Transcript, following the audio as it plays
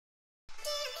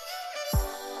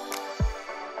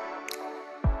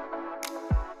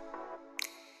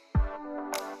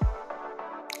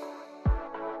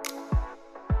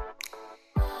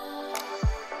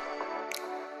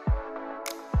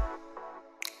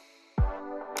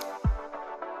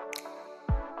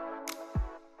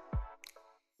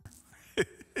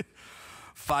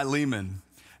Philemon.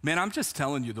 Man, I'm just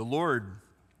telling you, the Lord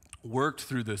worked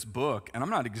through this book, and I'm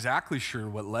not exactly sure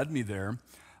what led me there,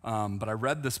 but I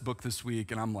read this book this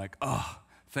week, and I'm like, oh,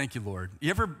 thank you, Lord.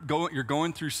 You're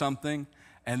going through something,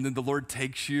 and then the Lord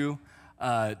takes you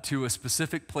to a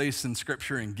specific place in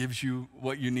Scripture and gives you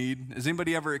what you need. Has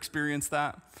anybody ever experienced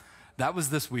that? That was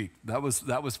this week. That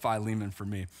was Philemon for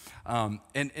me. And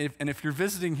if you're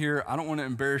visiting here, I don't want to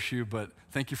embarrass you, but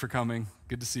thank you for coming.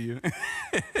 Good to see you.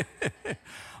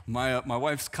 My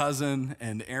wife's cousin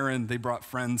and Aaron, they brought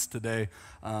friends today.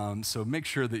 So make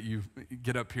sure that you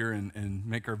get up here and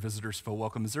make our visitors feel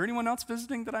welcome. Is there anyone else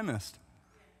visiting that I missed?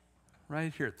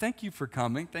 Right here. Thank you for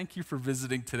coming. Thank you for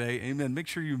visiting today. Amen. Make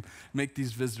sure you make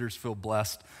these visitors feel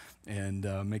blessed and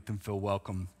make them feel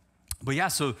welcome. But yeah,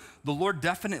 so the Lord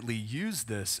definitely used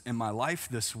this in my life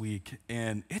this week,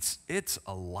 and it's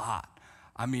a lot.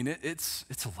 I mean, it's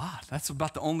a lot. That's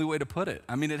about the only way to put it.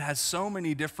 I mean, it has so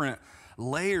many different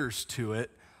layers to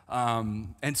it.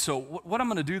 And so what I'm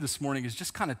going to do this morning is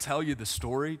just kind of tell you the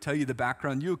story, tell you the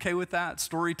background. You okay with that?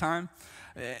 Story time?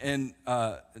 And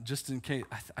just in case,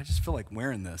 I just feel like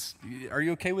wearing this. Are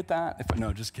you okay with that?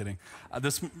 No, just kidding.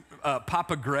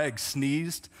 Papa Greg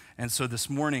sneezed, and so this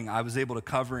morning I was able to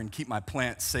cover and keep my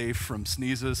plant safe from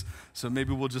sneezes. So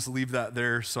maybe we'll just leave that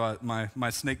there so my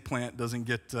snake plant doesn't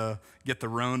get the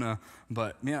Rona.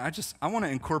 But man, I want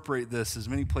to incorporate this as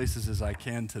many places as I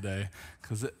can today,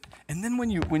 and then when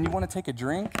you want to take a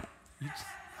drink,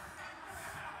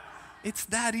 it's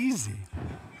that easy.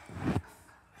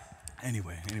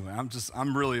 Anyway,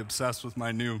 I'm really obsessed with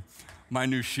my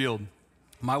new shield.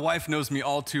 My wife knows me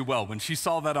all too well. When she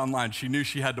saw that online, she knew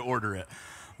she had to order it.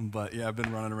 But yeah, I've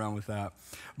been running around with that.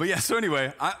 But yeah, so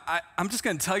anyway, I'm just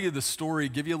going to tell you the story,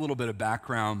 give you a little bit of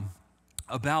background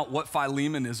about what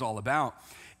Philemon is all about.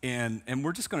 And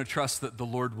we're just going to trust that the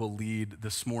Lord will lead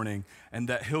this morning and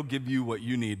that he'll give you what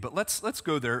you need. But let's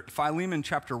go there. Philemon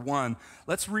chapter 1.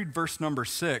 Let's read verse number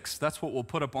 6. That's what we'll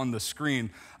put up on the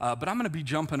screen. But I'm going to be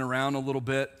jumping around a little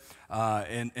bit.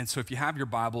 And so if you have your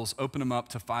Bibles, open them up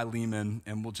to Philemon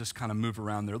and we'll just kind of move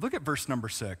around there. Look at verse number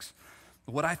 6.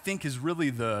 What I think is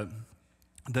really the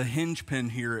hinge pin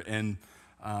here and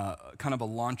kind of a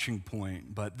launching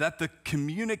point. But that the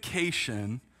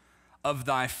communication of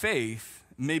thy faith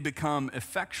may become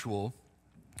effectual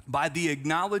by the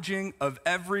acknowledging of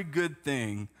every good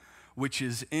thing which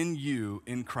is in you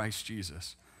in Christ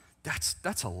Jesus.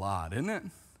 That's a lot, isn't it?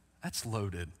 That's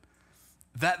loaded.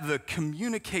 That the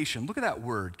communication, look at that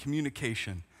word,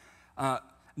 communication.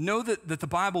 Know that the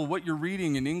Bible, what you're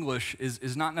reading in English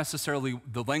is not necessarily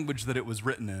the language that it was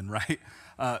written in, right?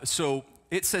 So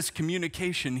it says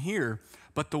communication here,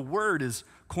 but the word is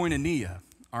koinonia.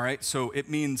 All right, so it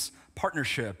means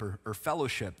partnership or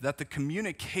fellowship, that the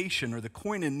communication or the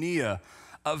koinonia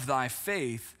of thy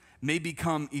faith may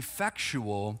become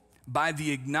effectual by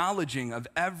the acknowledging of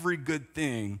every good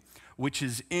thing which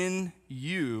is in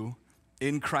you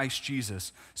in Christ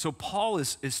Jesus. So Paul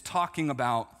is talking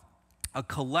about a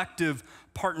collective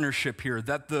partnership here,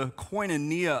 that the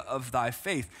koinonia of thy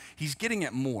faith, he's getting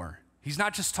at more. He's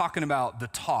not just talking about the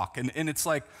talk, and it's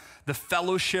like the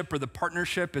fellowship or the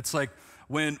partnership, it's like,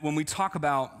 when we talk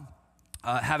about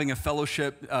having a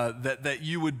fellowship, that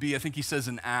you would be, I think he says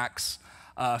in Acts,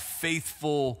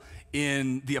 faithful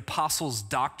in the apostles'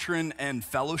 doctrine and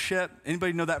fellowship.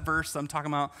 Anybody know that verse I'm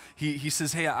talking about? He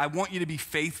says, hey, I want you to be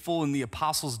faithful in the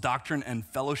apostles' doctrine and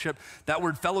fellowship. That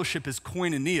word fellowship is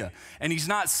koinonia. And he's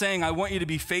not saying, I want you to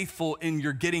be faithful in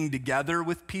your getting together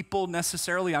with people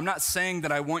necessarily. I'm not saying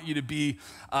that I want you to be,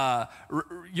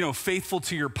 faithful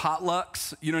to your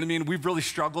potlucks. You know what I mean? We've really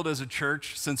struggled as a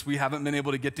church since we haven't been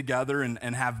able to get together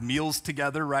and have meals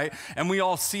together, right? And we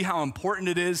all see how important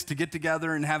it is to get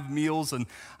together and have meals, and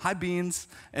hi beans,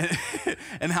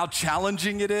 and how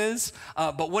challenging it is.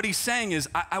 But what he's saying is,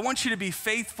 I want you to be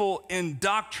faithful in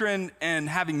doctrine and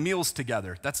having meals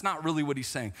together. That's not really what he's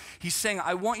saying. He's saying,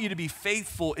 I want you to be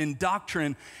faithful in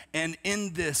doctrine and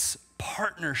in this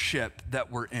partnership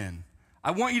that we're in. I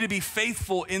want you to be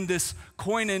faithful in this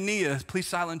koinonia, please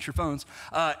silence your phones,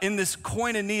 in this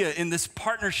koinonia, in this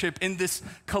partnership, in this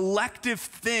collective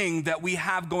thing that we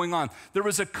have going on. There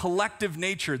was a collective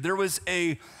nature. There was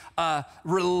a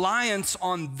reliance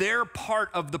on their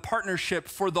part of the partnership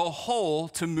for the whole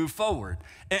to move forward.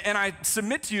 And I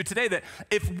submit to you today that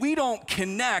if we don't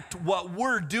connect what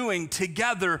we're doing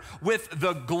together with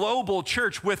the global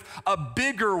church, with a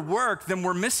bigger work, then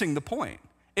we're missing the point.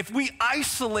 If we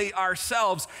isolate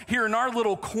ourselves here in our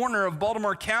little corner of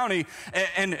Baltimore County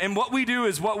and what we do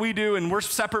is what we do and we're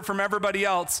separate from everybody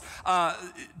else,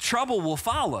 trouble will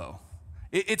follow.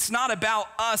 It's not about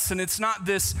us, and it's not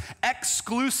this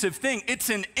exclusive thing. It's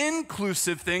an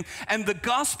inclusive thing, and the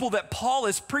gospel that Paul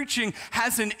is preaching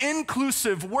has an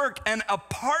inclusive work and a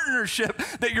partnership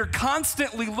that you're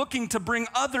constantly looking to bring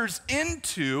others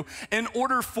into in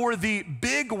order for the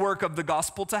big work of the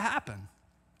gospel to happen.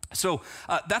 So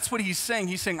that's what he's saying.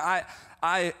 He's saying,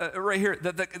 right here,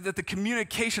 that the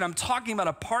communication, I'm talking about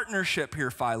a partnership here,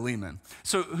 Philemon.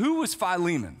 So who was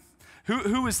Philemon?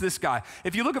 Who is this guy?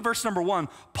 If you look at verse number 1,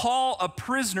 Paul, a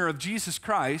prisoner of Jesus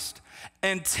Christ,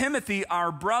 and Timothy,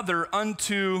 our brother,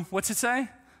 unto, what's it say?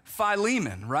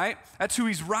 Philemon, right? That's who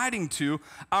he's writing to,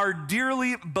 our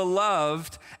dearly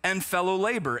beloved and fellow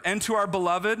laborer, and to our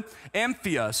beloved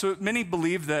Amphia. So many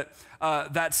believe that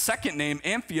that second name,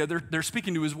 Amphia, they're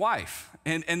speaking to his wife.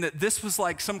 And that this was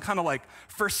like some kind of like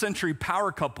first century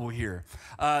power couple here.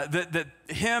 That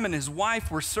him and his wife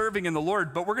were serving in the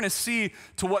Lord, but we're gonna see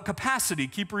to what capacity.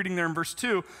 Keep reading there in verse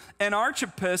 2. And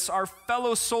Archippus, our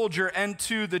fellow soldier, and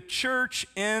to the church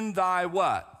in thy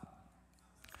what?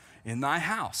 In thy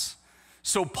house.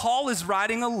 So Paul is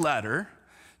writing a letter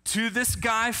to this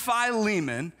guy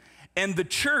Philemon, and the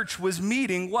church was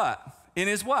meeting what? In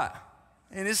his what?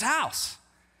 In his house.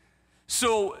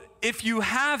 So if you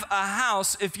have a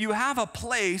house, if you have a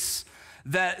place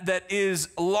that is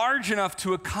large enough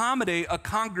to accommodate a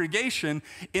congregation,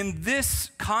 in this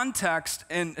context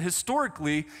and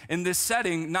historically in this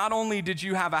setting, not only did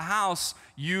you have a house,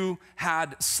 you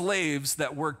had slaves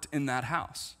that worked in that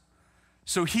house.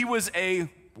 So he was a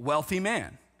wealthy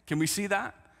man. Can we see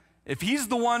that? If he's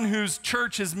the one whose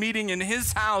church is meeting in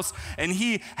his house and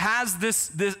he has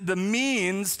the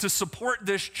means to support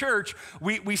this church,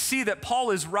 we see that Paul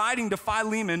is writing to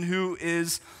Philemon, who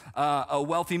is a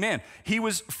wealthy man. He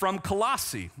was from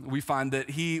Colossae. We find that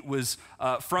he was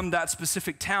from that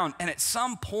specific town. And at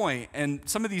some point, and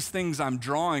some of these things I'm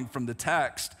drawing from the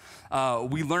text,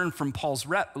 we learn from Paul's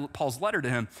letter to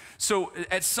him. So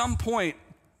at some point,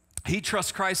 he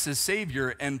trusts Christ as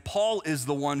Savior, and Paul is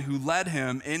the one who led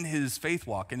him in his faith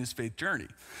walk, in his faith journey.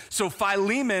 So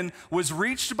Philemon was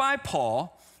reached by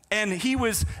Paul, and he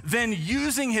was then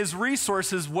using his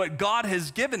resources, what God has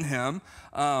given him.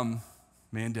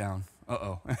 Man down.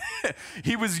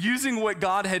 He was using what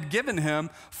God had given him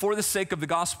for the sake of the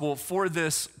gospel, for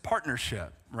this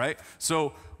partnership, right?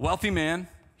 So wealthy man,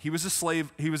 he was a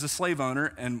slave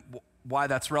owner, and why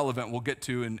that's relevant we'll get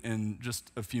to in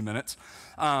just a few minutes.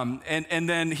 And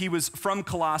then he was from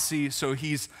Colossae, so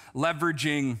he's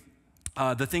leveraging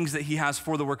the things that he has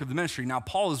for the work of the ministry. Now,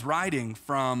 Paul is writing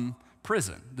from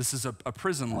prison. This is a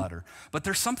prison letter. But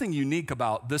there's something unique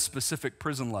about this specific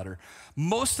prison letter.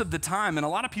 Most of the time, and a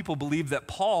lot of people believe that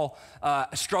Paul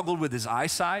struggled with his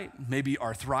eyesight, maybe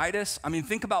arthritis. I mean,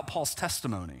 think about Paul's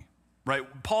testimony, right?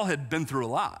 Paul had been through a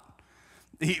lot.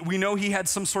 We know he had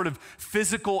some sort of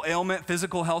physical ailment,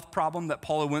 physical health problem that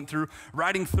Paul went through.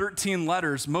 Writing 13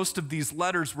 letters, most of these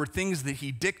letters were things that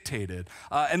he dictated.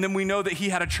 And then we know that he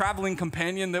had a traveling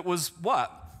companion that was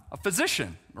what? A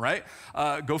physician, right?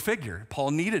 Go figure. Paul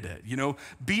needed it. You know,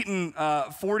 beaten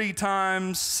 40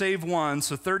 times, save one,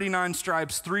 so 39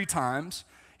 stripes 3 times.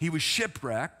 He was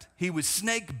shipwrecked. He was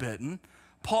snake bitten.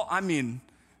 Paul, I mean,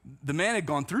 the man had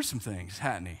gone through some things,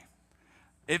 hadn't he?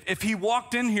 If he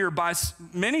walked in here by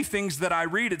many things that I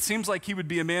read, it seems like he would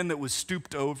be a man that was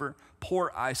stooped over,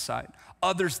 poor eyesight,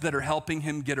 others that are helping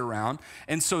him get around.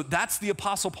 And so that's the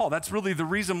Apostle Paul. That's really the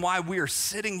reason why we are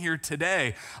sitting here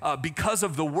today, because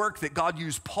of the work that God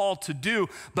used Paul to do.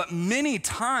 But many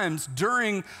times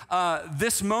during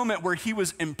this moment where he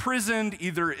was imprisoned,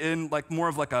 either in like more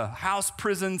of like a house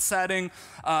prison setting,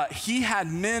 he had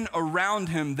men around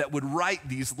him that would write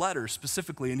these letters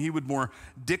specifically, and he would more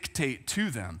dictate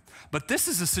to them. But this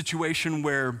is a situation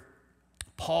where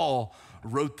Paul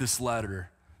wrote this letter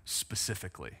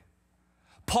specifically.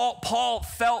 Paul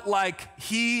felt like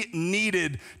he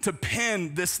needed to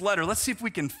pen this letter. Let's see if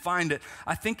we can find it.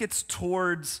 I think it's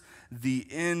towards the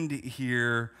end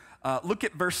here. Look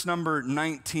at verse number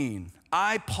 19.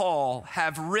 I, Paul,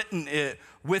 have written it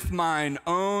with mine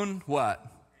own what?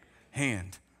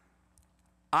 Hand.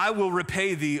 I will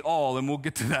repay thee all, and we'll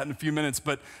get to that in a few minutes.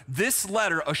 But this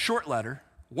letter, a short letter,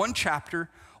 1 chapter,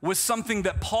 was something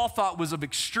that Paul thought was of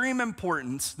extreme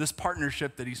importance, this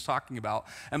partnership that he's talking about.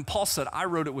 And Paul said, I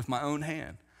wrote it with my own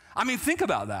hand. I mean, think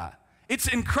about that. It's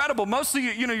incredible.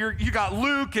 Mostly, you got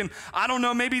Luke and I don't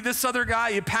know, maybe this other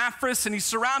guy, Epaphras, and he's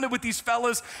surrounded with these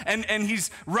fellas and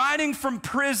he's riding from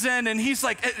prison and he's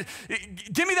like,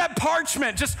 give me that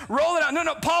parchment, just roll it out.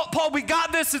 No, Paul, we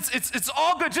got this. It's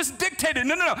all good. Just dictate it.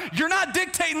 No. You're not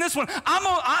dictating this one.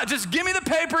 Just give me the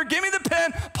paper, give me the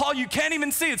pen. Paul, you can't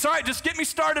even see. It's all right. Just get me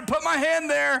started. Put my hand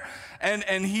there.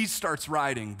 And he starts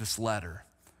writing this letter.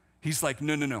 He's like,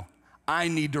 no. I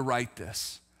need to write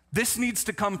this. This needs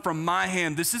to come from my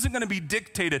hand. This isn't going to be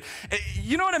dictated.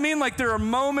 You know what I mean? Like there are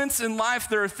moments in life,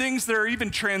 there are things, there are even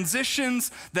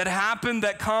transitions that happen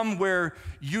that come where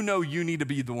you need to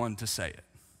be the one to say it.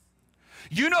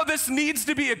 This needs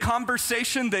to be a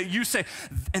conversation that you say,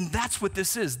 and that's what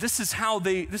this is. This is how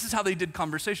they did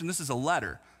conversation. This is a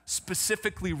letter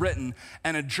specifically written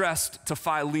and addressed to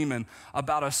Philemon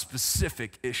about a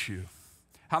specific issue.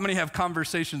 How many have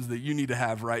conversations that you need to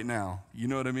have right now? You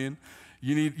know what I mean?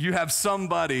 You have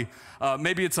somebody,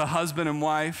 maybe it's a husband and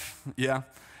wife, yeah,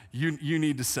 you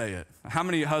need to say it. How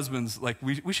many husbands, like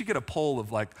we should get a poll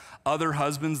of like other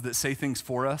husbands that say things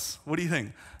for us? What do you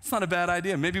think? It's not a bad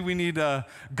idea. Maybe we need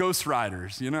ghost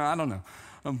riders, I don't know.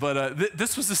 But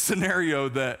this was a scenario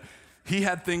that he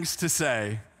had things to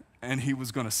say and he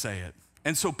was gonna say it.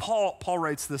 And so Paul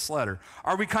writes this letter.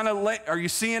 Are we kind of late? Are you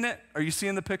seeing it? Are you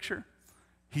seeing the picture?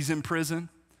 He's in prison.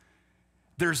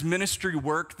 There's ministry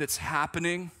work that's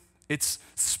happening. It's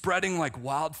spreading like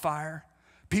wildfire.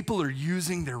 People are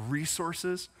using their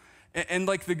resources. And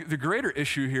like the greater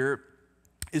issue here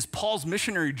is Paul's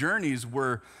missionary journeys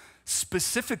were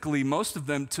specifically, most of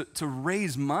them, to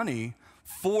raise money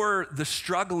for the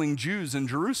struggling Jews in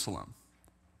Jerusalem.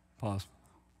 Pause.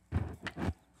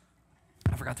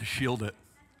 I forgot to shield it.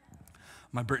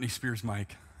 My Britney Spears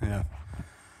mic, yeah.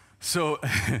 So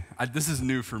this is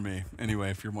new for me, anyway,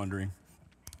 if you're wondering.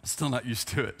 Still not used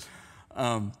to it.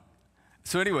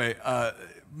 So anyway,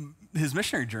 his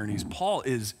missionary journeys, Paul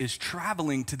is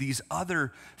traveling to these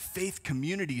other faith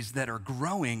communities that are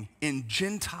growing in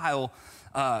Gentile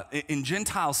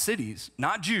cities,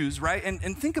 not Jews, right?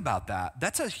 And think about that.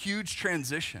 That's a huge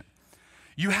transition.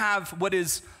 You have what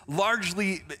is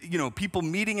largely, people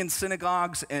meeting in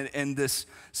synagogues and this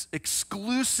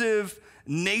exclusive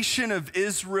nation of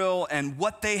Israel, and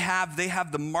what they have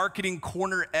the marketing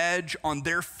corner edge on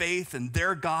their faith and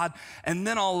their God, and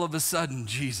then all of a sudden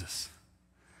Jesus,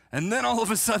 and then all of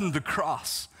a sudden the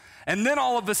cross, and then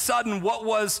all of a sudden what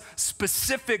was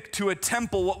specific to a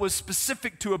temple, what was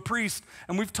specific to a priest,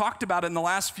 and we've talked about it in the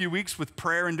last few weeks with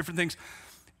prayer and different things,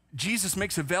 Jesus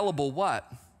makes available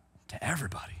what? To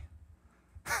everybody.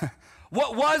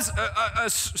 What was a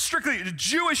strictly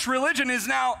Jewish religion is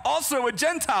now also a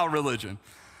Gentile religion.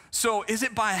 So is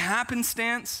it by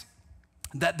happenstance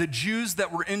that the Jews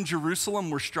that were in Jerusalem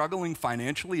were struggling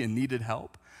financially and needed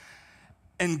help?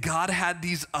 And God had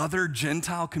these other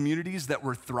Gentile communities that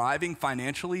were thriving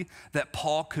financially that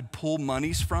Paul could pull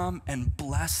monies from and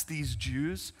bless these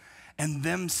Jews and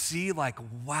them see like,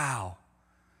 wow,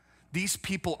 these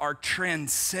people are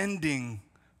transcending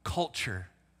culture.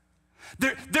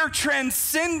 They're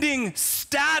transcending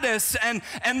status and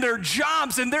their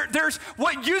jobs, and there's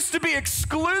what used to be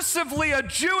exclusively a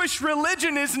Jewish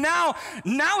religion is now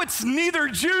it's neither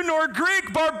Jew nor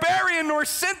Greek, barbarian nor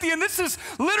Scythian. This is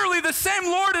literally the same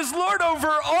Lord as Lord over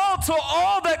all to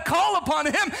all that call upon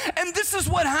him. And this is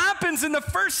what happens in the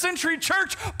first century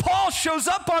church. Paul shows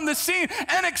up on the scene,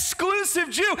 an exclusive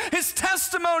Jew. His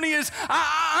testimony is,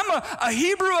 I'm a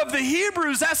Hebrew of the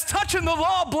Hebrews, as touching the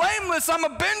law, blameless. I'm a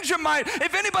Benjamite.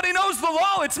 If anybody knows the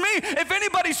law, it's me. If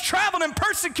anybody's traveled and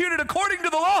persecuted according to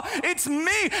the law, it's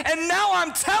me. And now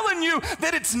I'm telling you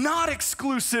that it's not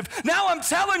exclusive. Now I'm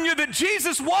telling you that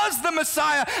Jesus was the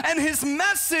Messiah, and his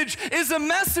message is a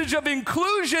message of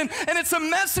inclusion, and it's a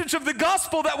message of the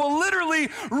gospel that will literally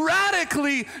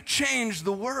radically change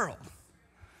the world.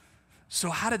 So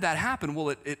how did that happen? Well,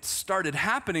 it started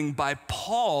happening by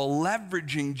Paul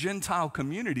leveraging Gentile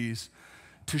communities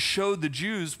to show the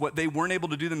Jews what they weren't able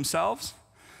to do themselves,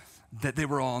 that they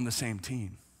were all on the same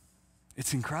team.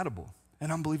 It's incredible,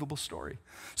 an unbelievable story.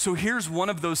 So here's one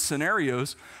of those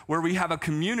scenarios where we have a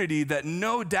community that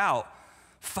no doubt,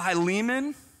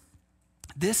 Philemon,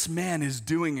 this man is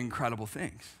doing incredible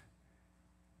things.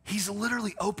 He's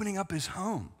literally opening up his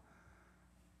home.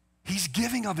 He's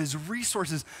giving of his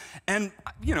resources. And,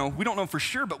 we don't know for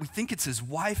sure, but we think it's his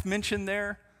wife mentioned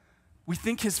there. We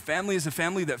think his family is a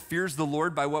family that fears the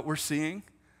Lord by what we're seeing.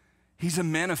 He's a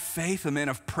man of faith, a man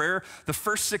of prayer. The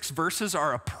first 6 verses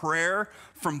are a prayer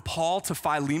from Paul to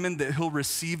Philemon that he'll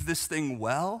receive this thing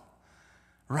well,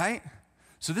 right?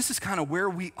 So this is kind of where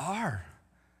we are.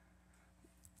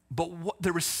 But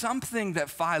there was something that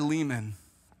Philemon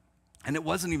And it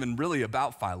wasn't even really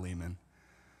about Philemon.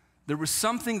 There was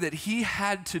something that he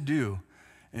had to do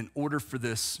in order for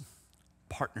this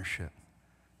partnership,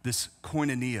 this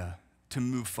koinonia, to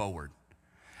move forward.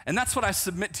 And that's what I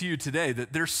submit to you today,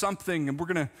 that there's something, and we're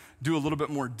gonna do a little bit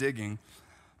more digging,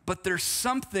 but there's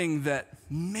something that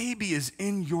maybe is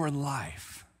in your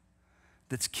life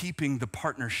that's keeping the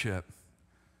partnership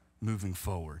moving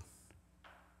forward.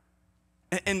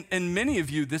 And many of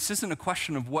you, this isn't a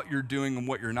question of what you're doing and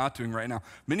what you're not doing right now.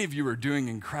 Many of you are doing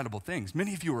incredible things.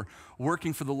 Many of you are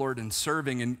working for the Lord and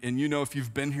serving. And you know, if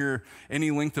you've been here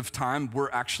any length of time, we're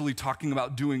actually talking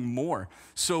about doing more.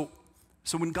 So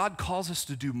when God calls us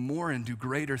to do more and do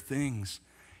greater things,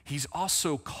 he's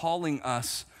also calling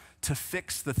us to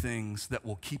fix the things that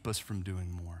will keep us from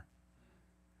doing more.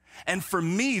 And for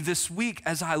me this week,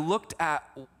 as I looked at,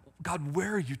 God,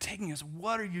 where are you taking us?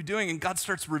 What are you doing? And God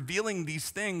starts revealing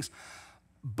these things.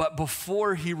 But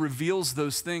before he reveals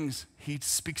those things, he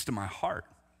speaks to my heart.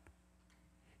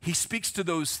 He speaks to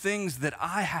those things that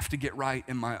I have to get right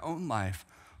in my own life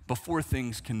before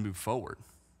things can move forward.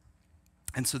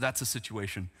 And so that's a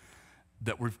situation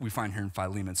that we find here in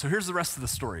Philemon. So here's the rest of the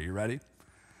story. You ready?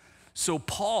 So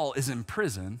Paul is in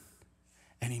prison,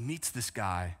 and he meets this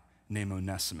guy named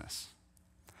Onesimus.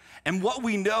 And what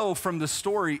we know from the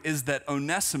story is that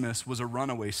Onesimus was a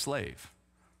runaway slave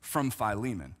from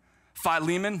Philemon.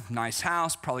 Philemon, nice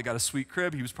house, probably got a sweet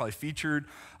crib. He was probably featured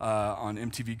on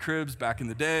MTV Cribs back in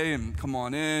the day, and come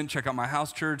on in, check out my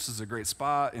house church, this is a great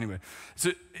spot. Anyway,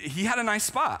 so he had a nice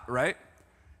spot, right?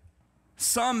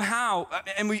 Somehow,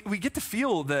 and we get to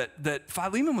feel that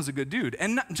Philemon was a good dude.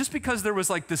 And just because there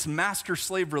was like this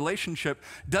master-slave relationship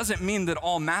doesn't mean that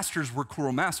all masters were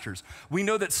cruel masters. We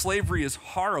know that slavery is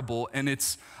horrible, and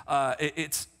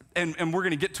and we're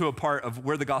gonna get to a part of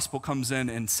where the gospel comes in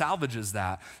and salvages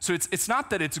that. So it's not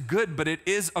that it's good, but it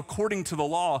is, according to the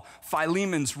law,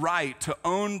 Philemon's right to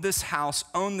own this house,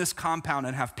 own this compound,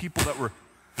 and have people that were,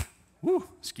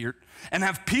 scared, and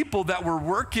have people that were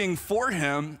working for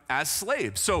him as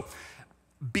slaves. So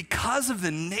because of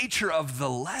the nature of the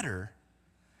letter,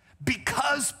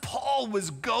 because Paul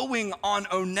was going on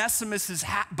Onesimus's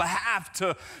behalf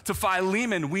to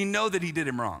Philemon, we know that he did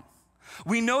him wrong.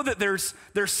 We know that there's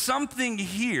something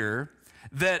here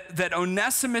that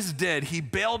Onesimus did. He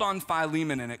bailed on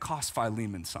Philemon, and it cost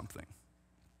Philemon something.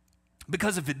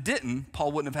 Because if it didn't,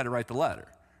 Paul wouldn't have had to write the letter,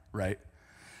 right?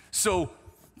 So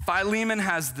Philemon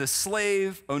has this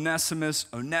slave, Onesimus.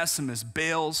 Onesimus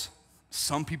bails.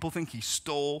 Some people think he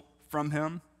stole from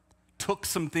him, took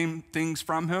some things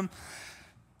from him.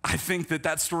 I think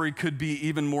that story could be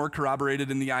even more corroborated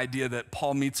in the idea that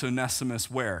Paul meets Onesimus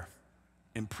where?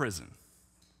 In prison.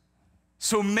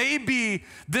 So maybe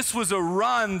this was a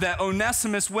run that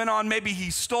Onesimus went on. Maybe he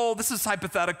stole. This is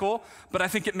hypothetical, but I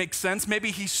think it makes sense.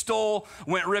 Maybe he stole,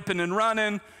 went ripping and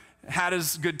running, had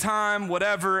his good time,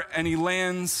 whatever, and he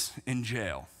lands in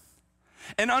jail.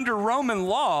 And under Roman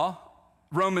law,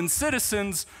 Roman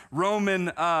citizens,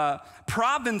 Roman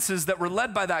provinces that were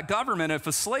led by that government, if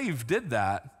a slave did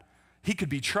that, he could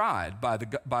be tried by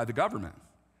the government.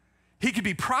 He could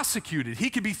be prosecuted. He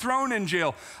could be thrown in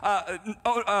jail.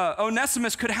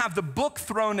 Onesimus could have the book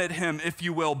thrown at him, if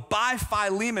you will, by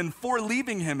Philemon for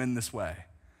leaving him in this way,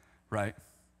 right?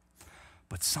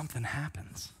 But something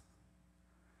happens.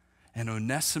 And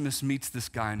Onesimus meets this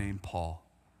guy named Paul.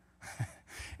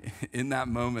 In that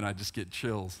moment, I just get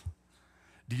chills.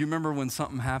 Do you remember when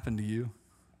something happened to you?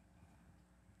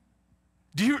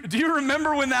 Do you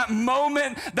remember when that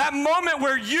moment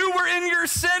where you were in your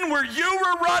sin, where you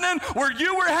were running, where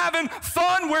you were having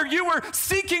fun, where you were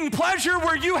seeking pleasure,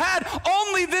 where you had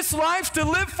only this life to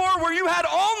live for, where you had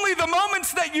only the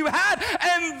moments that you had,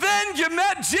 and then you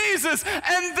met Jesus,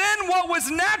 and then what was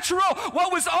natural,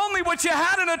 what was only what you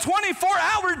had in a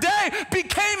 24-hour day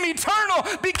became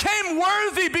eternal, became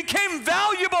worthy, became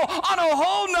valuable on a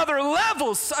whole nother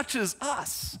level, such as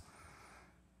us.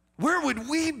 Where would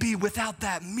we be without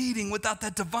that meeting, without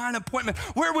that divine appointment?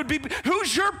 Where would we be?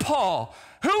 Who's your Paul?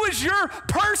 Who is your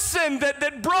person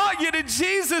that brought you to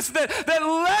Jesus, that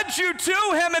led you to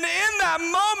him? And in that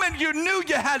moment, you knew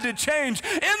you had to change.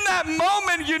 In that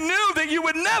moment, you knew that you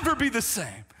would never be the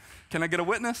same. Can I get a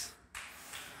witness?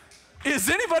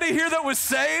 Is anybody here that was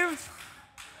saved?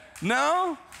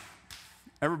 No?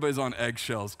 Everybody's on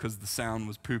eggshells because the sound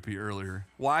was poopy earlier.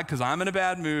 Why? Because I'm in a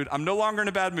bad mood. I'm no longer in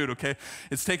a bad mood, okay?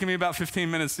 It's taken me about 15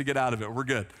 minutes to get out of it. We're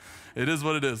good. It is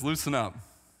what it is. Loosen up.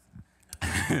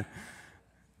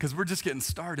 Because we're just getting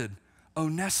started.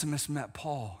 Onesimus met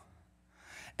Paul.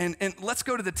 And let's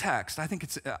go to the text. I think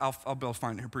I'll be able to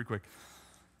find it here pretty quick.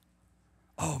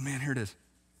 Oh, man, here it is.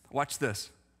 Watch this.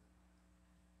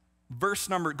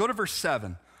 Go to verse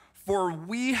 7. For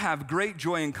we have great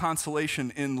joy and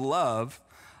consolation in love.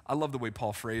 I love the way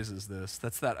Paul phrases this.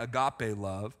 That's that agape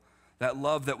love, that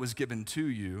love that was given to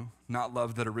you, not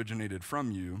love that originated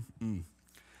from you.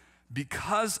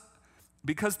 Because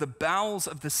the bowels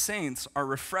of the saints are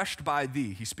refreshed by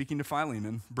thee. He's speaking to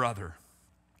Philemon, brother.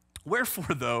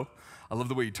 Wherefore, though, I love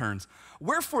the way he turns.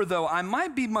 Wherefore, though, I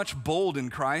might be much bold in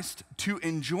Christ to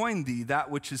enjoin thee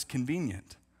that which is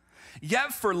convenient.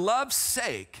 Yet for love's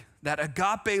sake, that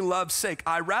agape love's sake,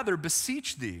 I rather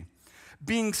beseech thee,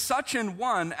 being such an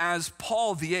one as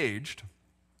Paul the aged,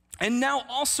 and now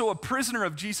also a prisoner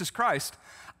of Jesus Christ,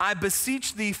 I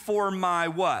beseech thee for my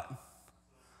what?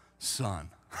 Son.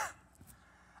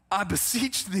 I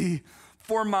beseech thee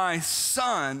for my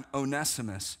son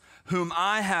Onesimus, whom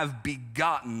I have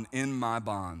begotten in my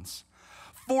bonds.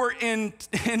 For in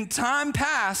time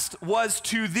past was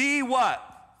to thee what?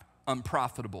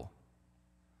 Unprofitable.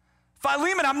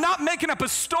 Philemon, I'm not making up a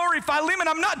story. Philemon,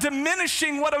 I'm not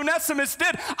diminishing what Onesimus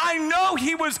did. I know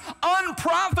he was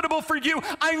unprofitable for you.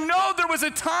 I know there was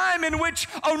a time in which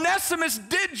Onesimus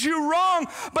did you wrong,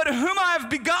 but whom I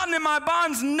have begotten in my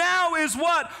bonds now is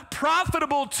what?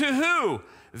 Profitable to who?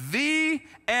 Thee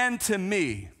and to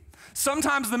me.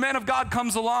 Sometimes the man of God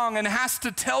comes along and has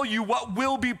to tell you what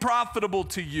will be profitable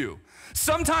to you.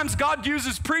 Sometimes God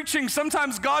uses preaching,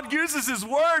 sometimes God uses his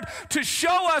word to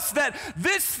show us that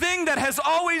this thing that has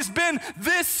always been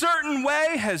this certain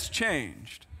way has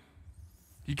changed.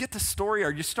 You get the story?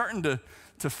 Are you starting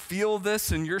to feel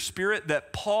this in your spirit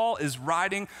that Paul is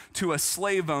writing to a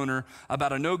slave owner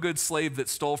about a no-good slave that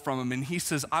stole from him, and he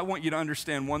says, I want you to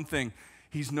understand one thing.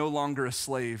 He's no longer a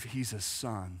slave, he's a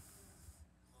son.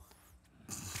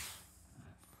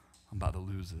 I'm about to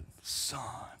lose it. Son,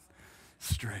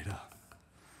 straight up.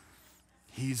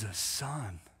 He's a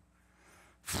son.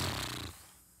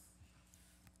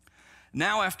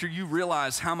 Now, after you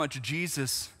realize how much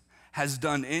Jesus has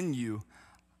done in you,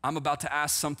 I'm about to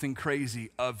ask something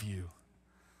crazy of you,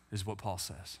 is what Paul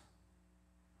says.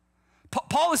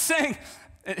 Paul is saying,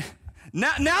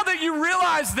 now that you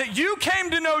realize that you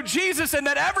came to know Jesus and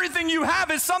that everything you have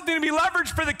is something to be leveraged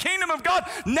for the kingdom of God,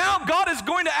 now God is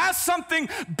going to ask something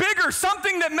bigger,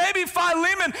 something that maybe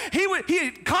Philemon,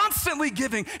 he constantly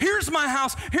giving. Here's my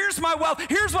house, here's my wealth,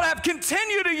 here's what I have.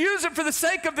 Continue to use it for the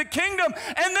sake of the kingdom.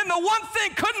 And then the one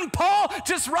thing, couldn't Paul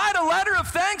just write a letter of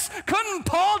thanks? Couldn't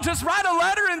Paul just write a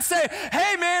letter and say,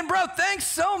 hey man, bro, thanks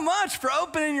so much for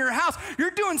opening your house.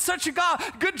 You're doing such a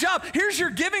good job. Here's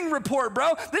your giving report,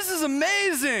 bro. This is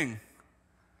amazing.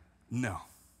 No.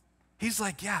 He's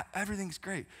like, yeah, everything's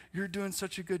great. You're doing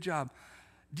such a good job.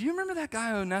 Do you remember that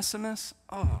guy Onesimus?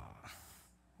 Oh,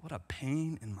 what a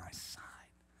pain in my side.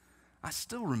 I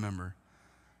still remember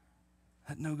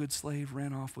that no good slave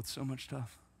ran off with so much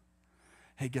stuff.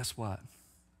 Hey, guess what?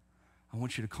 I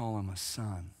want you to call him a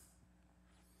son.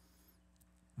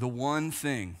 The one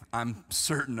thing I'm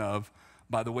certain of,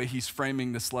 by the way he's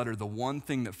framing this letter, the one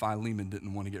thing that Philemon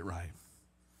didn't want to get right,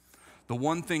 the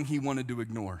one thing he wanted to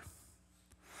ignore,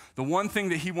 the one thing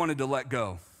that he wanted to let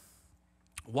go.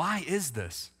 Why is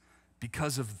this?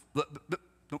 Because of,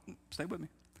 stay with me,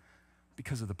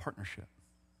 because of the partnership,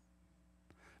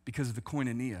 because of the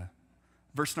koinonia.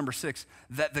 Verse number 6,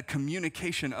 that the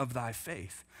communication of thy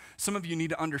faith. Some of you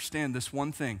need to understand this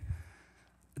one thing.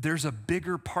 There's a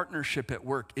bigger partnership at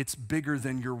work. It's bigger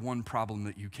than your one problem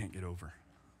that you can't get over.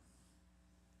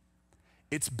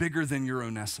 It's bigger than your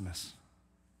Onesimus.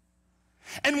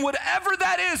 And whatever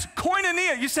that is,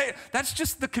 koinonia, you say, that's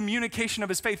just the communication of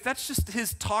his faith. That's just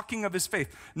his talking of his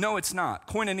faith. No, it's not.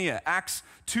 Koinonia, Acts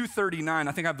 2:39.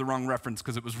 I think I have the wrong reference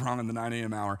because it was wrong in the 9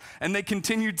 a.m. hour. And they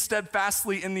continued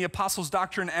steadfastly in the apostles'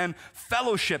 doctrine and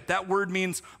fellowship. That word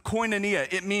means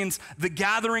koinonia. It means the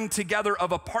gathering together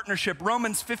of a partnership.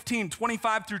 Romans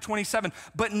 15:25 through 27.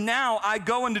 But now I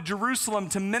go into Jerusalem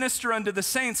to minister unto the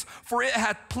saints, for it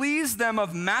hath pleased them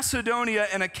of Macedonia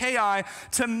and Achaia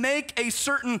to make a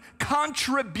certain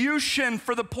contribution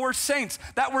for the poor saints.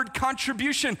 That word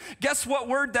contribution, guess what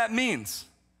word that means?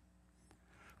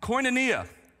 Koinonia.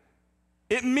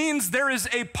 It means there is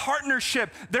a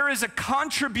partnership, there is a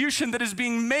contribution that is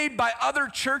being made by other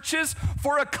churches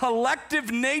for a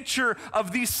collective nature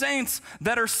of these saints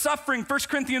that are suffering. 1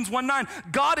 Corinthians 1:9,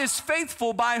 God is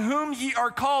faithful, by whom ye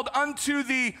are called unto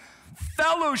the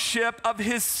fellowship of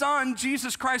his Son,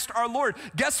 Jesus Christ our Lord.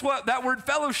 Guess what that word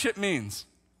fellowship means?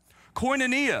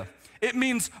 Koinonia. It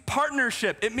means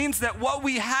partnership. It means that what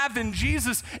we have in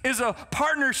Jesus is a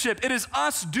partnership. It is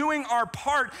us doing our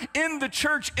part in the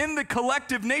church, in the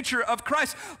collective nature of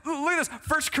Christ. Look at this,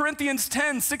 1 Corinthians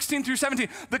 10, 16 through 17.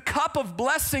 The cup of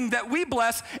blessing that we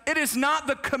bless, is it not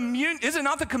the communion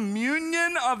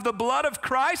of the blood of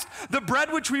Christ? The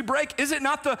bread which we break, is it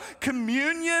not the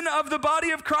communion of the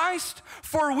body of Christ?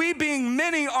 For we being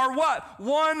many are what?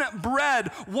 One bread,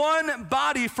 one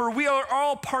body, for we are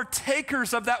all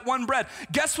partakers of that one bread.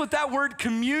 Guess what that word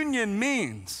communion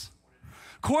means?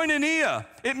 Koinonia.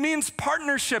 It means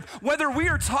partnership. Whether we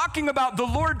are talking about the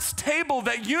Lord's table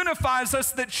that unifies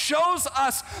us, that shows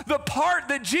us the part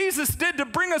that Jesus did to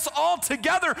bring us all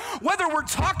together, whether we're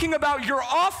talking about your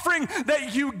offering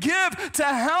that you give to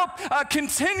help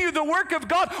continue the work of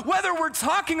God, whether we're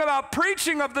talking about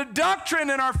preaching of the doctrine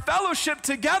and our fellowship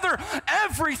together,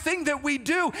 everything that we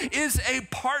do is a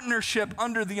partnership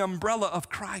under the umbrella of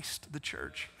Christ, the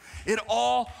church. It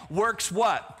all works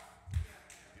what?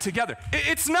 Together.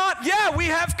 It's not, yeah, we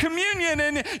have communion,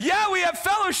 and yeah, we have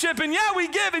fellowship, and yeah, we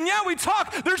give, and yeah, we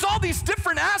talk. There's all these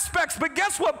different aspects, but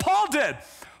guess what Paul did?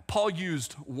 Paul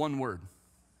used one word.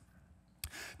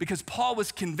 Because Paul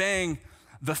was conveying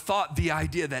the thought, the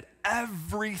idea that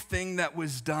everything that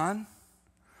was done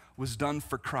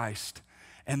for Christ.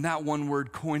 And that one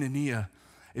word, koinonia,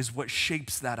 is what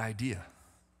shapes that idea.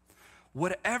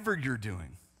 Whatever you're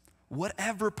doing,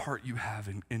 whatever part you have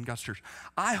in God's church,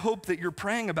 I hope that you're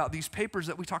praying about these papers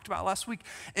that we talked about last week,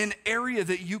 an area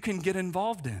that you can get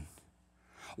involved in.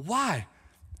 Why?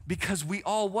 Because we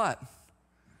all what?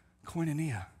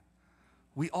 Koinonia.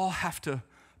 We all have to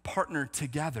partner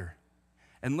together.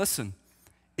 And listen,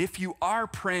 if you are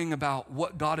praying about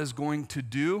what God is going to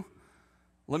do,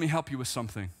 let me help you with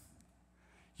something.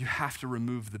 You have to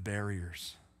remove the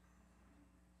barriers.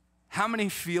 How many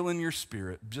feel in your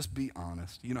spirit, just be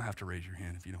honest, you don't have to raise your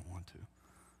hand if you don't want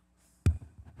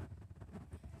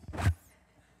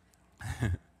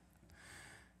to.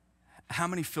 How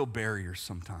many feel barriers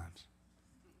sometimes?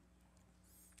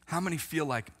 How many feel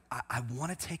like, I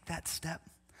want to take that step.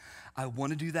 I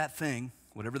want to do that thing,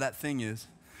 whatever that thing is.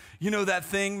 You know that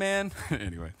thing, man?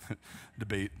 Anyway,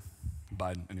 debate,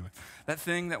 Biden, anyway. That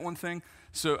thing, that one thing.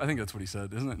 So I think that's what he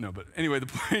said, isn't it? No, but anyway, the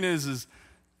point is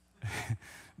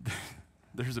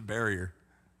there's a barrier.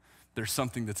 There's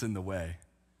something that's in the way.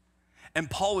 And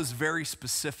Paul was very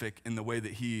specific in the way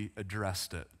that he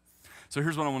addressed it. So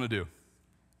here's what I want to do.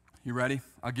 You ready?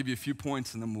 I'll give you a few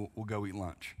points and then we'll go eat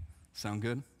lunch. Sound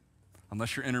good?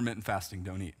 Unless you're intermittent fasting,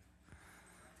 don't eat.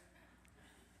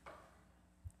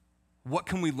 What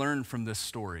can we learn from this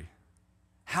story?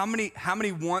 How many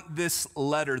want this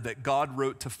letter that God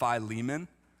wrote to Philemon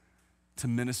to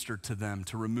minister to them,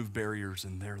 to remove barriers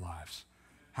in their lives?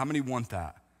 How many want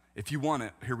that? If you want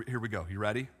it, here we go. You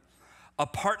ready? A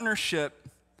partnership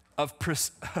of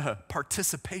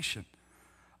participation.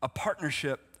 A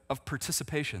partnership of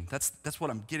participation. That's what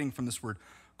I'm getting from this word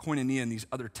koinonia in these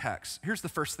other texts. Here's the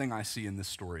first thing I see in this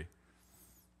story.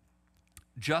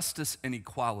 Justice and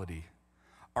equality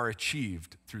are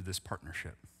achieved through this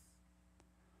partnership.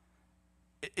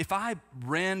 If I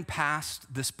ran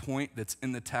past this point that's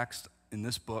in the text in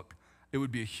this book, it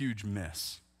would be a huge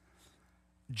miss.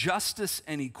 Justice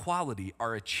and equality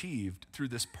are achieved through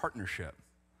this partnership.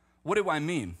 What do I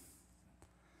mean?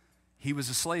 He was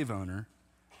a slave owner,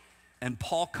 and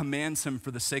Paul commands him for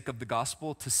the sake of the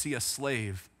gospel to see a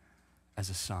slave as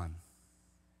a son.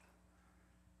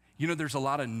 You know, there's a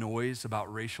lot of noise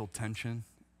about racial tension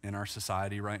in our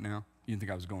society right now. You didn't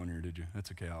think I was going here, did you?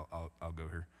 That's okay, I'll go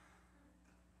here.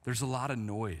 There's a lot of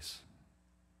noise.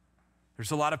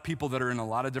 There's a lot of people that are in a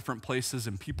lot of different places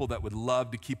and people that would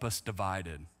love to keep us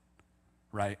divided,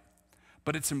 right?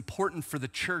 But it's important for the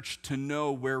church to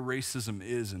know where racism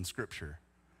is in Scripture.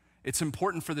 It's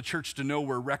important for the church to know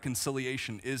where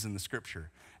reconciliation is in the Scripture.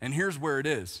 And here's where it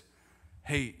is.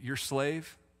 Hey, your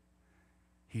slave,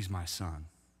 he's my son.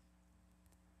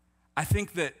 I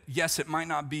think that, yes, it might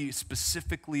not be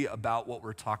specifically about what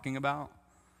we're talking about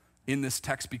in this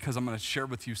text, because I'm going to share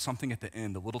with you something at the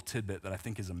end, a little tidbit that I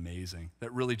think is amazing,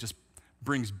 that really just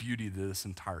brings beauty to this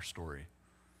entire story.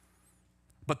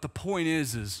 But the point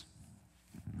is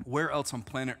where else on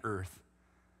planet Earth,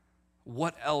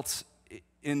 what else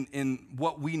in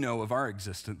what we know of our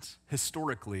existence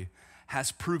historically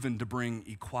has proven to bring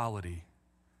equality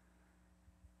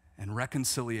and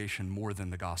reconciliation more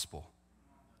than the gospel?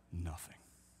 Nothing.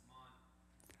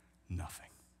 Nothing.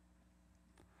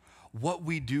 What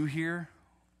we do here,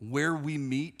 where we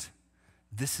meet,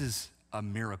 this is a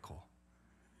miracle.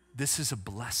 This is a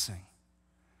blessing.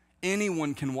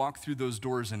 Anyone can walk through those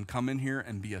doors and come in here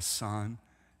and be a son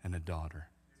and a daughter.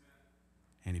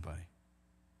 Anybody.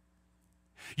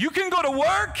 You can go to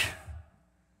work.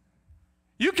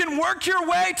 You can work your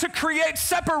way to create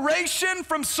separation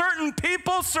from certain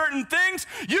people, certain things.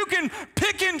 You can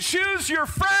pick and choose your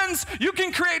friends. You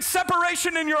can create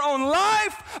separation in your own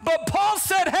life. But Paul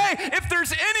said, hey, if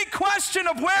there's any question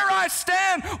of where I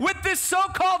stand with this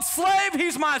so-called slave,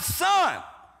 he's my son.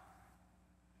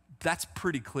 That's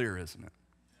pretty clear, isn't it?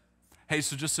 Hey,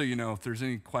 so just so you know, if there's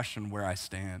any question where I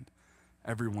stand,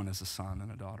 everyone is a son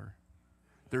and a daughter.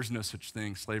 There's no such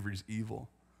thing. Slavery is evil.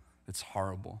 It's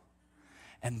horrible.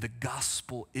 And the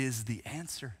gospel is the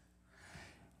answer.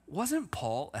 Wasn't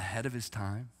Paul ahead of his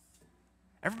time?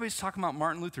 Everybody's talking about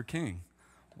Martin Luther King.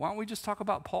 Why don't we just talk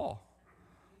about Paul?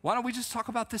 Why don't we just talk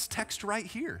about this text right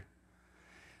here?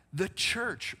 The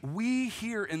church, we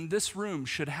here in this room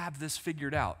should have this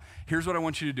figured out. Here's what I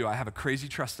want you to do. I have a crazy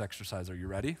trust exercise. Are you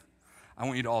ready? I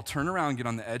want you to all turn around, get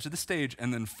on the edge of the stage,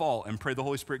 and then fall and pray the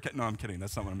Holy Spirit. No, I'm kidding.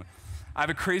 That's not what I'm. I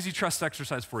have a crazy trust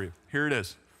exercise for you. Here it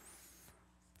is.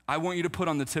 I want you to put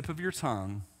on the tip of your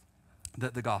tongue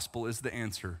that the gospel is the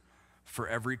answer for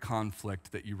every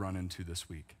conflict that you run into this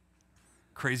week.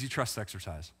 Crazy trust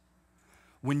exercise.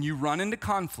 When you run into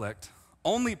conflict,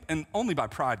 only by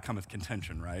pride cometh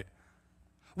contention, right?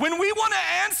 When we want to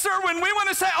answer, when we want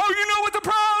to say, oh, you know what the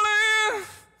problem is?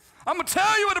 I'm going to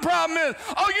tell you what the problem is.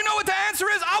 Oh, you know what the answer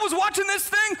is? I was watching this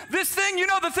thing, you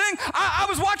know the thing. I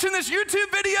was watching this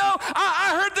YouTube video.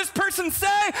 I heard this person say,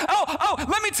 oh,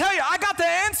 let me tell you, I got the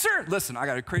answer. Listen, I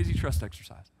got a crazy trust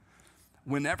exercise.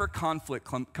 Whenever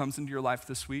conflict comes into your life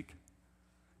this week,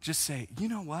 just say, you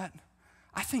know what?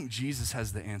 I think Jesus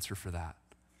has the answer for that.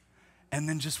 And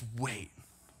then just wait.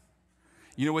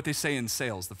 You know what they say in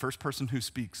sales? The first person who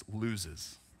speaks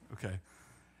loses, okay?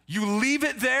 You leave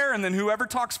it there, and then whoever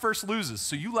talks first loses,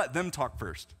 so you let them talk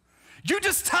first. You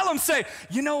just tell them, say,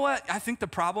 you know what? I think the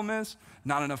problem is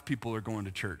not enough people are going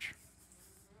to church.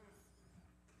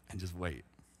 And just wait.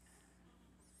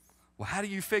 Well, how do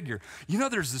you figure? You know,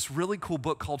 there's this really cool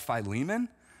book called Philemon,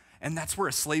 and that's where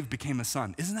a slave became a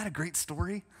son. Isn't that a great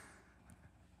story?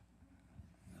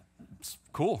 It's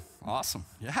cool, awesome,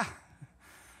 yeah.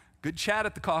 Good chat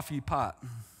at the coffee pot.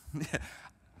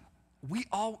 We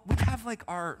have like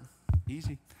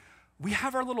we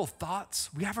have our little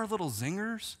thoughts, we have our little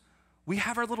zingers, we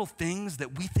have our little things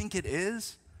that we think it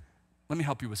is. Let me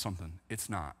help you with something. It's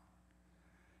not.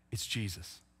 It's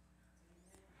Jesus.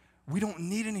 We don't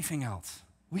need anything else.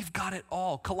 We've got it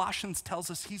all. Colossians tells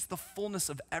us he's the fullness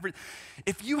of everything.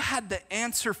 If you had the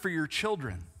answer for your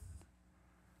children,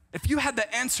 if you had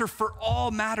the answer for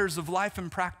all matters of life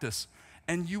and practice,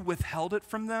 and you withheld it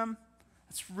from them,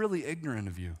 that's really ignorant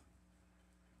of you.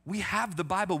 We have the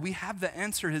Bible. We have the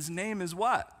answer. His name is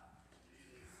what?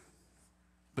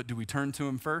 But do we turn to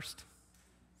him first?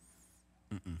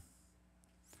 Mm-mm.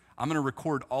 I'm going to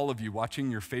record all of you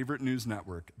watching your favorite news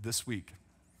network this week.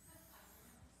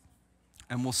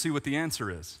 And we'll see what the answer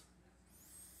is.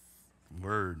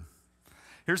 Word.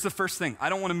 Here's the first thing. I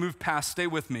don't want to move past, stay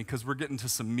with me because we're getting to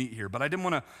some meat here, but I didn't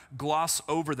want to gloss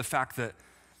over the fact that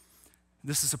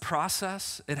this is a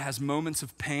process. It has moments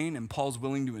of pain, and Paul's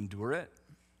willing to endure it.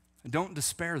 Don't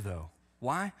despair, though.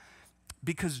 Why?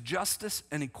 Because justice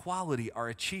and equality are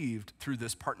achieved through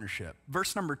this partnership.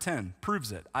 Verse number 10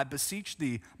 proves it. I beseech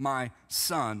thee, my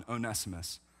son,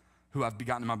 Onesimus, who I've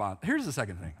begotten in my body. Here's the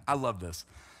second thing. I love this.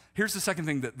 Here's the second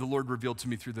thing that the Lord revealed to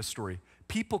me through this story.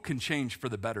 People can change for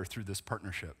the better through this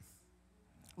partnership.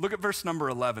 Look at verse number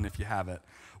 11 if you have it.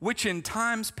 Which in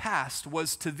times past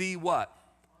was to thee what?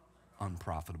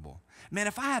 Unprofitable. Man,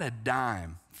 if I had a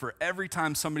dime for every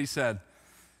time somebody said,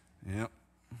 yep,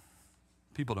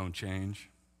 people don't change.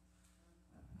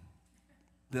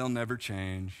 They'll never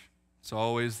change. It's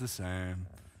always the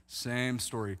same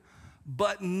story.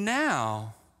 But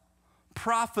now,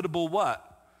 profitable what?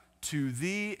 To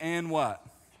thee and what?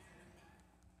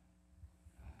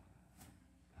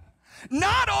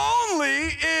 Not only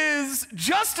is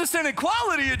justice and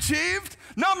equality achieved,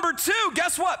 number two,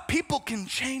 guess what? People can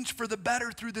change for the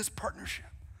better through this partnership.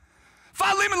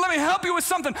 Philemon, let me help you with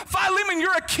something. Philemon,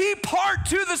 you're a key part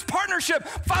to this partnership.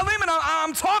 Philemon,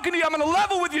 I'm talking to you. I'm going to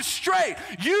level with you straight.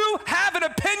 You have an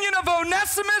opinion of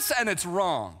Onesimus, and it's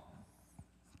wrong.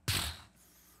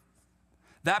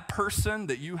 That person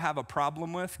that you have a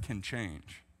problem with can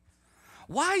change.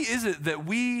 Why is it that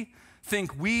we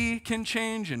think we can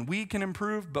change and we can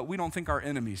improve, but we don't think our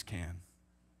enemies can?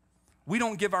 We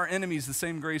don't give our enemies the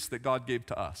same grace that God gave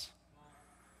to us.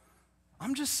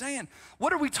 I'm just saying,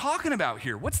 what are we talking about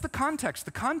here? What's the context?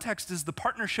 The context is the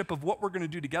partnership of what we're going to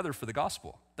do together for the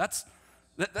gospel. That's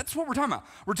what we're talking about.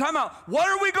 We're talking about what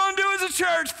are we going to do as a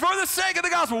church for the sake of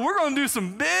the gospel? We're going to do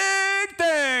some big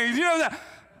things. You know that.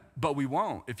 but we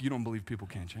won't if you don't believe people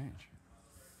can't change.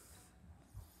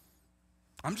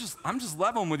 I'm just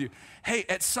leveling with you. Hey,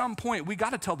 at some point, we got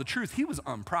to tell the truth. He was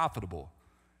unprofitable.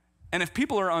 And if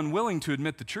people are unwilling to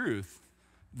admit the truth,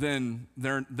 then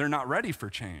they're not ready for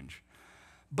change.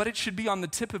 But it should be on the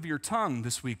tip of your tongue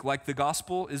this week, like the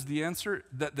gospel is the answer,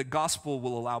 that the gospel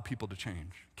will allow people to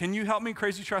change. Can you help me?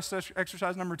 Crazy trust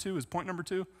exercise number 2 is point number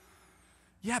 2.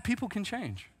 Yeah, people can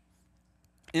change.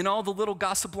 In all the little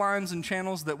gossip lines and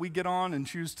channels that we get on and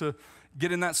choose to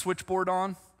get in that switchboard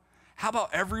on, how about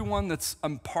everyone that's a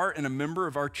part and a member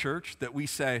of our church that we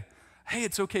say, hey,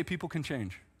 it's okay, people can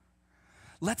change.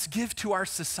 Let's give to our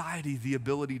society the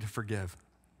ability to forgive.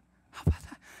 How about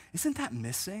that? Isn't that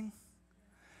missing?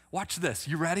 Watch this.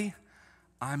 You ready?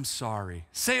 I'm sorry.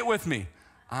 Say it with me.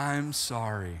 I'm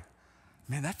sorry.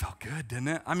 Man, that felt good, didn't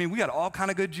it? I mean, we got all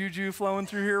kind of good juju flowing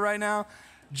through here right now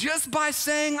just by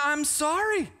saying I'm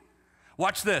sorry.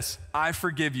 Watch this. I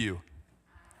forgive you.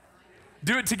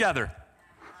 Do it together.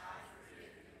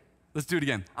 Let's do it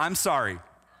again. I'm sorry.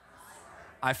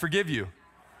 I forgive you.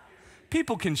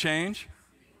 People can change.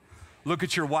 Look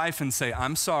at your wife and say,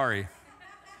 I'm sorry.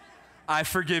 I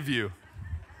forgive you.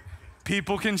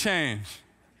 People can change.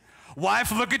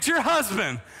 Wife, look at your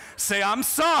husband. Say, I'm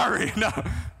sorry. No,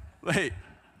 wait,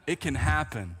 it can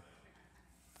happen.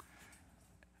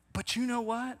 But you know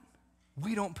what?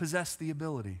 We don't possess the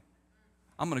ability.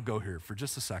 I'm going to go here for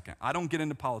just a second. I don't get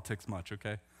into politics much,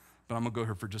 okay? But I'm going to go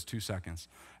here for just 2 seconds.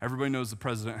 Everybody knows the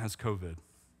president has COVID.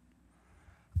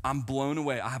 I'm blown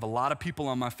away. I have a lot of people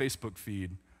on my Facebook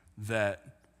feed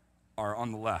that are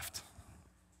on the left.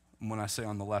 And when I say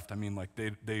on the left, I mean like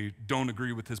they don't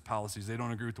agree with his policies. They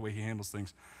don't agree with the way he handles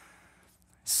things.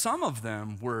 Some of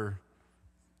them were,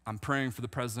 I'm praying for the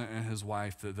president and his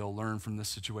wife that they'll learn from this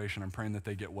situation. I'm praying that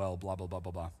they get well, blah, blah, blah,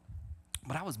 blah, blah.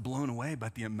 But I was blown away by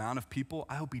the amount of people,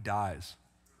 I hope he dies.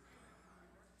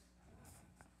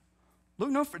 Look,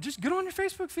 no, just get on your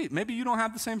Facebook feed. Maybe you don't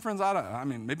have the same friends I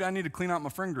mean, maybe I need to clean out my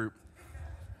friend group.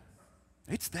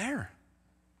 It's there.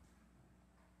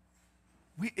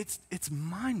 It's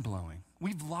mind-blowing.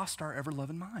 We've lost our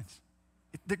ever-loving minds.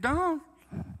 They're gone.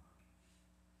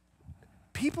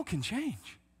 People can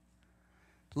change.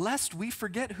 Lest we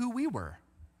forget who we were.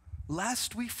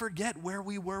 Lest we forget where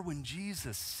we were when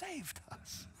Jesus saved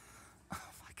us. Oh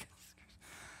my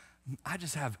goodness. I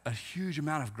just have a huge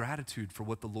amount of gratitude for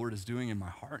what the Lord is doing in my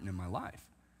heart and in my life.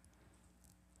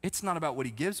 It's not about what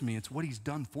he gives me, it's what he's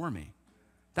done for me.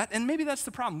 And maybe that's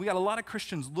the problem. We got a lot of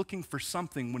Christians looking for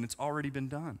something when it's already been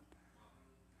done.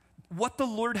 What the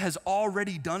Lord has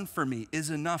already done for me is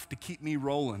enough to keep me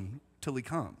rolling till he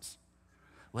comes.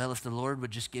 Well, if the Lord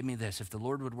would just give me this, if the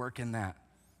Lord would work in that.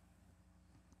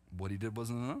 What he did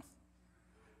wasn't enough?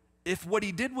 If what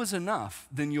he did was enough,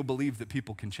 then you'll believe that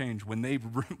people can change when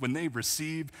they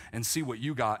receive and see what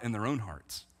you got in their own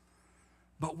hearts.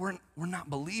 But we're not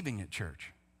believing it,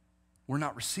 church. We're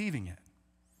not receiving it.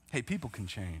 Hey, people can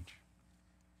change.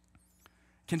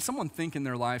 Can someone think in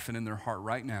their life and in their heart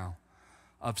right now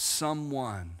of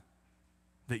someone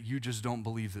that you just don't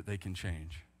believe that they can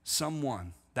change?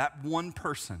 Someone, that one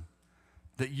person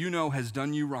that you know has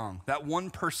done you wrong, that one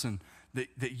person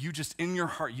that you just in your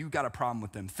heart, you got a problem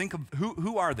with them. Think of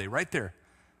who are they right there?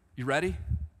 You ready?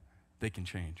 They can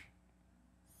change.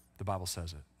 The Bible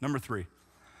says it. Number 3,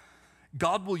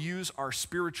 God will use our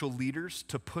spiritual leaders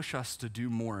to push us to do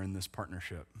more in this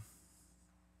partnership.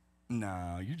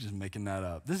 No, you're just making that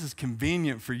up. This is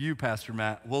convenient for you, Pastor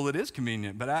Matt. Well, it is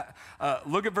convenient, but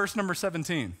look at verse number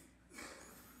 17.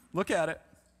 Look at it.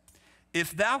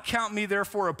 If thou count me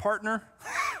therefore a partner,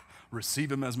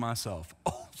 receive him as myself.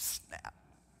 Oh, snap.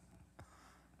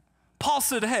 Paul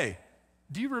said, hey,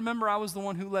 do you remember I was the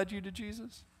one who led you to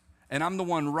Jesus? And I'm the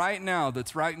one right now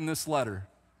that's writing this letter.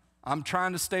 I'm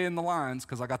trying to stay in the lines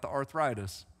because I got the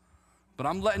arthritis. But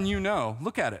I'm letting you know,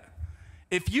 look at it.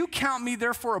 If you count me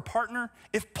therefore a partner,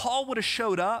 if Paul would have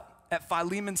showed up at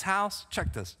Philemon's house,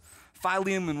 check this.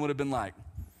 Philemon would have been like,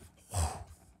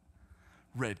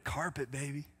 red carpet,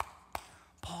 baby.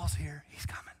 Paul's here, he's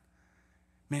coming.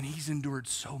 Man, he's endured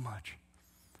so much.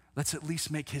 Let's at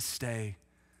least make his stay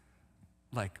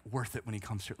like worth it when he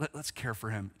comes here. Let's care for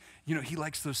him. You know, he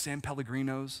likes those San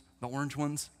Pellegrinos, the orange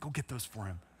ones. Go get those for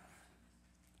him.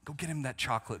 Go get him that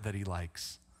chocolate that he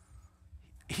likes.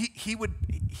 He would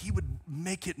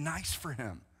make it nice for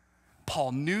him.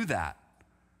 Paul knew that,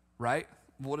 right?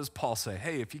 What does Paul say?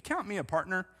 Hey, if you count me a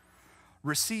partner,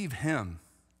 receive him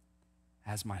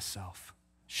as myself.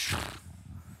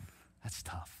 That's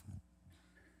tough.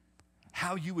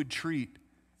 How you would treat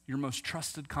your most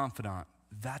trusted confidant,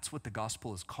 that's what the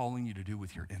gospel is calling you to do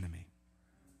with your enemy.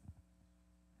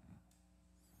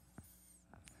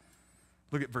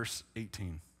 Look at verse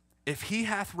 18. If he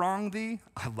hath wronged thee,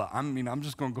 I'm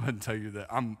just going to go ahead and tell you that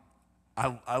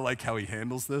I like how he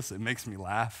handles this. It makes me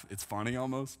laugh. It's funny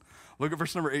almost. Look at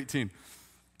verse number 18.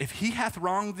 If he hath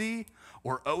wronged thee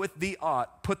or oweth thee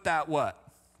aught, put that what?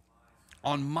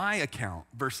 On my account,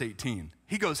 verse 18.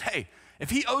 He goes, hey, if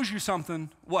he owes you something,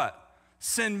 what?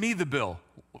 Send me the bill.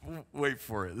 Wait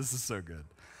for it. This is so good.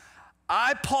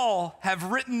 I, Paul, have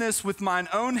written this with mine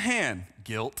own hand.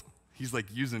 Guilt. He's like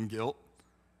using guilt.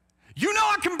 You know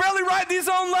I can barely write these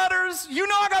own letters. You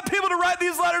know I got people to write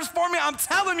these letters for me. I'm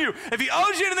telling you, if he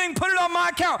owes you anything, put it on my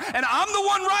account. And I'm the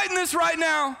one writing this right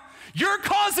now. You're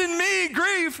causing me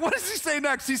grief. What does he say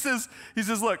next? He says,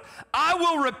 look, I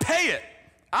will repay it.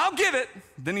 I'll give it.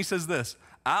 Then he says this,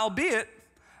 albeit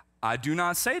I do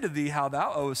not say to thee how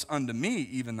thou owest unto me,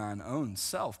 even thine own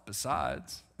self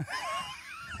besides.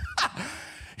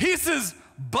 He says,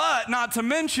 but not to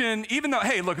mention, even though,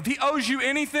 hey, look, if he owes you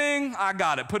anything, I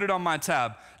got it. Put it on my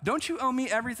tab. Don't you owe me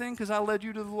everything because I led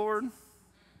you to the Lord?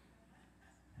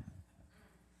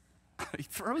 He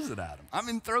throws it at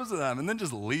him. Throws it at him and then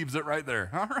just leaves it right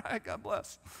there. All right, God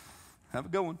bless. Have a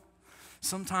good one.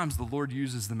 Sometimes the Lord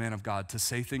uses the man of God to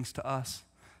say things to us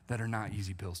that are not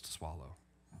easy pills to swallow.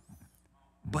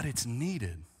 But it's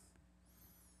needed.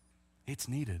 It's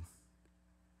needed.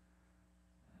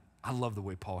 I love the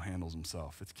way Paul handles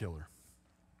himself. It's killer.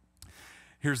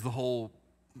 Here's the whole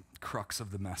crux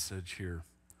of the message here.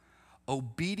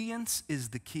 Obedience is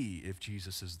the key if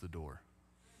Jesus is the door.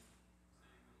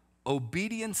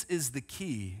 Obedience is the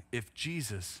key if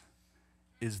Jesus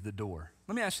is the door.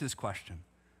 Let me ask you this question.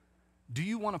 Do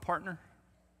you want a partner?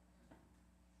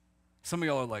 Some of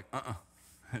y'all are like,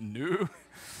 no.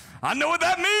 I know what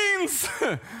that means.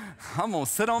 I'm going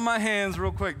to sit on my hands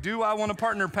real quick. Do I want a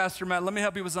partner, Pastor Matt? Let me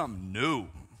help you with something. No,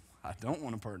 I don't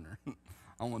want a partner.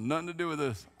 I want nothing to do with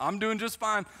this. I'm doing just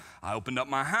fine. I opened up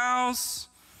my house.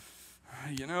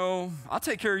 I'll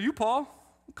take care of you, Paul.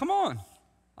 Come on.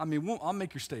 I'll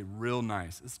make your stay real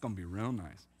nice. It's going to be real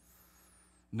nice.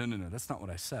 No, that's not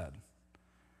what I said.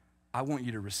 I want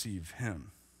you to receive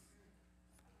him.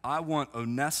 I want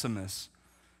Onesimus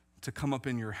to come up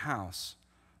in your house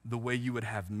the way you would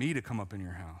have me to come up in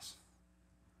your house.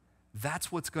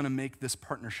 That's what's going to make this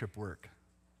partnership work.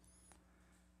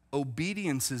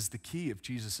 Obedience is the key if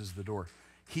Jesus is the door.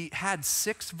 He had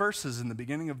 6 verses in the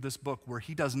beginning of this book where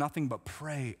he does nothing but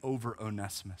pray over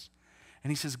Onesimus. And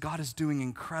he says, God is doing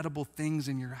incredible things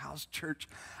in your house, church.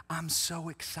 I'm so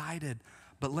excited.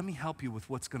 But let me help you with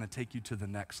what's going to take you to the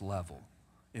next level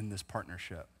in this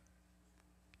partnership.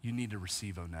 You need to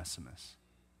receive Onesimus.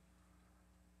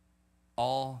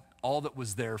 All that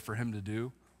was there for him to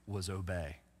do was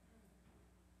obey.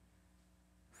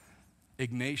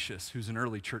 Ignatius, who's an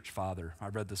early church father, I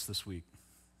read this week,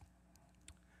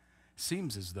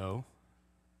 seems as though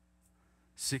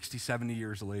 60, 70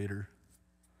 years later,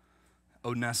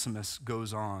 Onesimus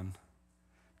goes on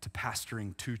to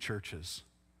pastoring 2 churches.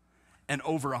 And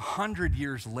over 100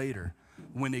 years later,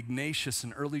 when Ignatius,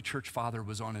 an early church father,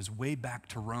 was on his way back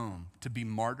to Rome to be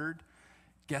martyred,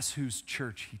 guess whose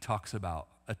church he talks about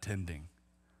attending?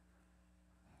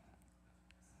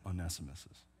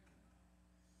 Onesimus's.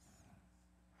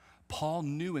 Paul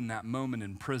knew in that moment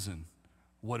in prison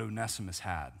what Onesimus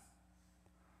had.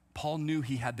 Paul knew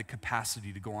he had the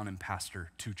capacity to go on and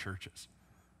pastor 2 churches.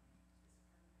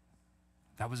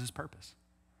 That was his purpose.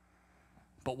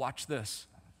 But watch this.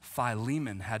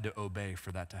 Philemon had to obey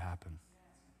for that to happen.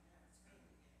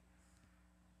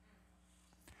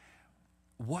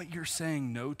 What you're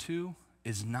saying no to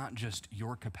is not just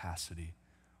your capacity.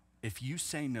 If you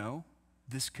say no,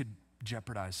 this could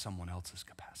jeopardize someone else's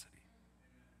capacity.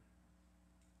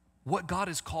 What God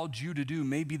has called you to do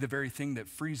may be the very thing that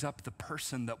frees up the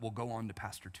person that will go on to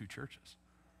pastor 2 churches.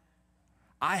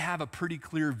 I have a pretty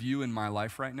clear view in my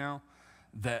life right now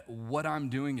that what I'm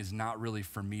doing is not really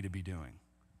for me to be doing.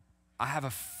 I have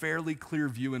a fairly clear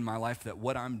view in my life that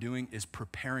what I'm doing is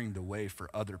preparing the way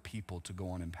for other people to go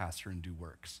on and pastor and do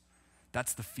works.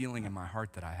 That's the feeling in my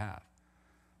heart that I have.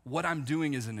 What I'm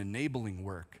doing is an enabling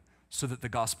work so that the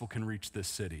gospel can reach this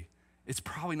city. It's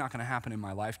probably not going to happen in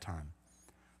my lifetime.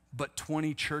 But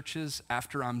 20 churches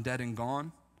after I'm dead and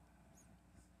gone,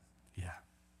 yeah.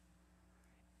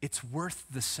 It's worth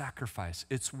the sacrifice.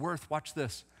 It's worth, watch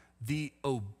this, the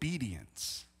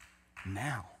obedience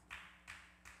now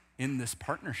in this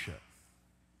partnership.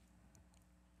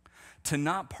 To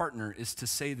not partner is to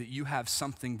say that you have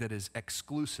something that is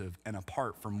exclusive and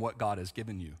apart from what God has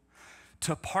given you.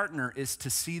 To partner is to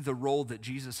see the role that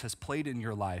Jesus has played in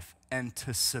your life and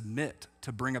to submit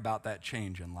to bring about that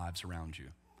change in lives around you.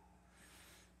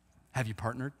 Have you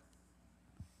partnered?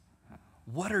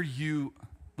 what are you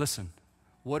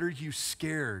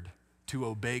scared to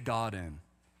obey God in?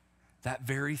 That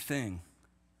very thing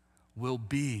will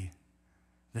be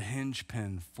the hinge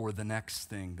pin for the next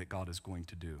thing that God is going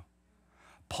to do.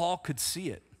 Paul could see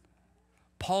it.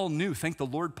 Paul knew, thank the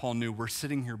Lord Paul knew, we're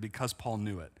sitting here because Paul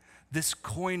knew it. This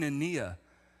koinonia,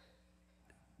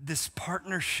 this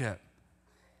partnership,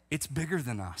 it's bigger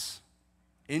than us.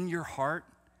 In your heart,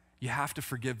 you have to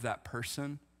forgive that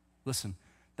person. Listen,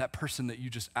 that person that you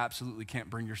just absolutely can't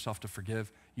bring yourself to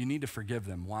forgive, you need to forgive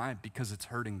them. Why? Because it's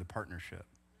hurting the partnership.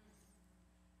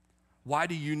 Why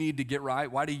do you need to get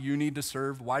right? Why do you need to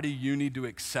serve? Why do you need to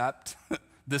accept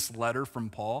this letter from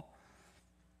Paul?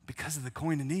 Because of the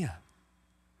koinonia.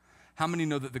 How many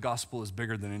know that the gospel is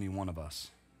bigger than any one of us?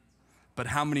 But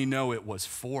how many know it was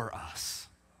for us?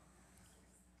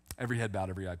 Every head bowed,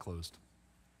 every eye closed.